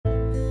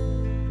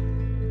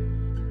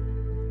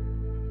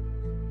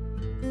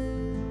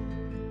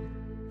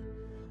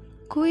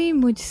कोई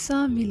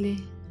मुझसा मिले,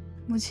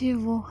 मुझे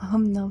वो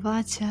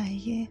हमनवा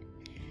चाहिए,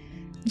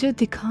 जो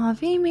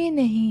दिखावे में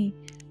नहीं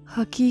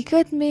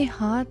हकीकत में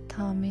हाथ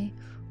थामे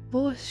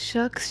वो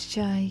शख्स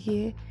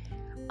चाहिए।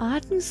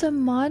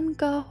 आत्मसम्मान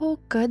का हो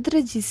कद्र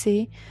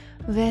जिसे,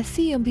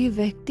 वैसी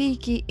अभिव्यक्ति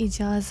की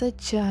इजाज़त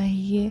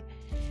चाहिए।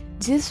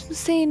 जिस्म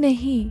से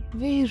नहीं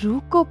वे रूह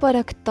को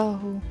परखता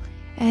हो,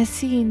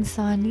 ऐसी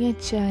इंसानियत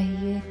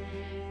चाहिए।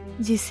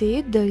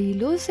 जिसे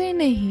दलीलों से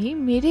नहीं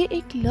मेरे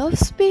एक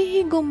लफ्ज़ पे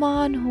ही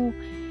गुमान हो,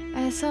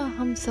 ऐसा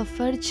हम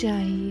सफ़र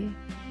चाहिए।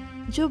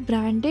 जो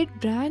ब्रांडेड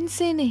ब्रांड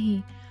से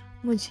नहीं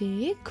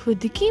मुझे खुद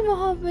की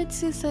मोहब्बत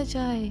से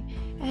सजाए,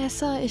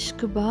 ऐसा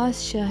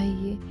इश्कबाज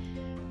चाहिए।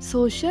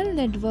 सोशल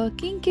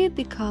नेटवर्किंग के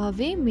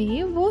दिखावे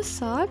में वो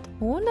साथ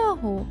हो ना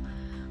हो,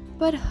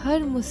 पर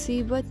हर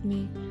मुसीबत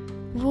में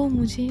वो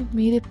मुझे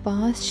मेरे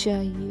पास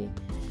चाहिए।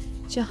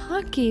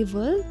 जहाँ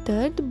केवल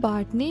दर्द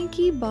बांटने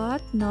की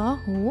बात ना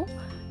हो,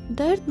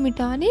 दर्द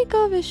मिटाने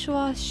का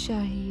विश्वास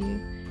चाहिए।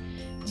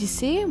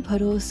 जिसे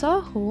भरोसा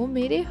हो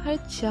मेरे हर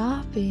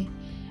चाह पे,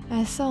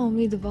 ऐसा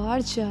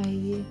उम्मीदवार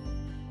चाहिए।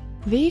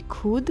 वे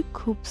खुद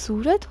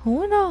खूबसूरत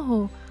हो ना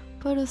हो,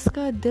 पर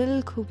उसका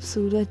दिल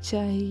खूबसूरत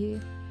चाहिए।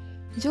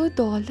 जो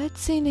दौलत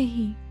से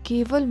नहीं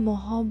केवल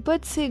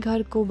मोहब्बत से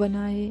घर को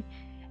बनाए,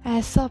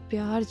 ऐसा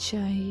प्यार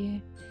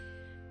चाहिए।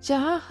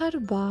 जहाँ हर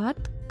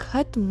बात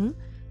खत्म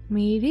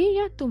मेरे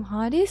या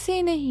तुम्हारे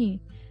से नहीं,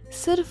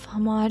 सिर्फ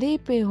हमारे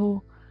पे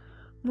हो,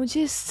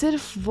 मुझे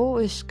सिर्फ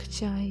वो इश्क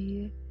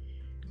चाहिए।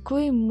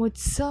 कोई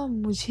मुझसा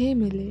मुझे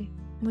मिले,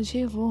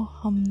 मुझे वो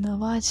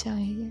हमनवा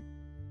चाहिए।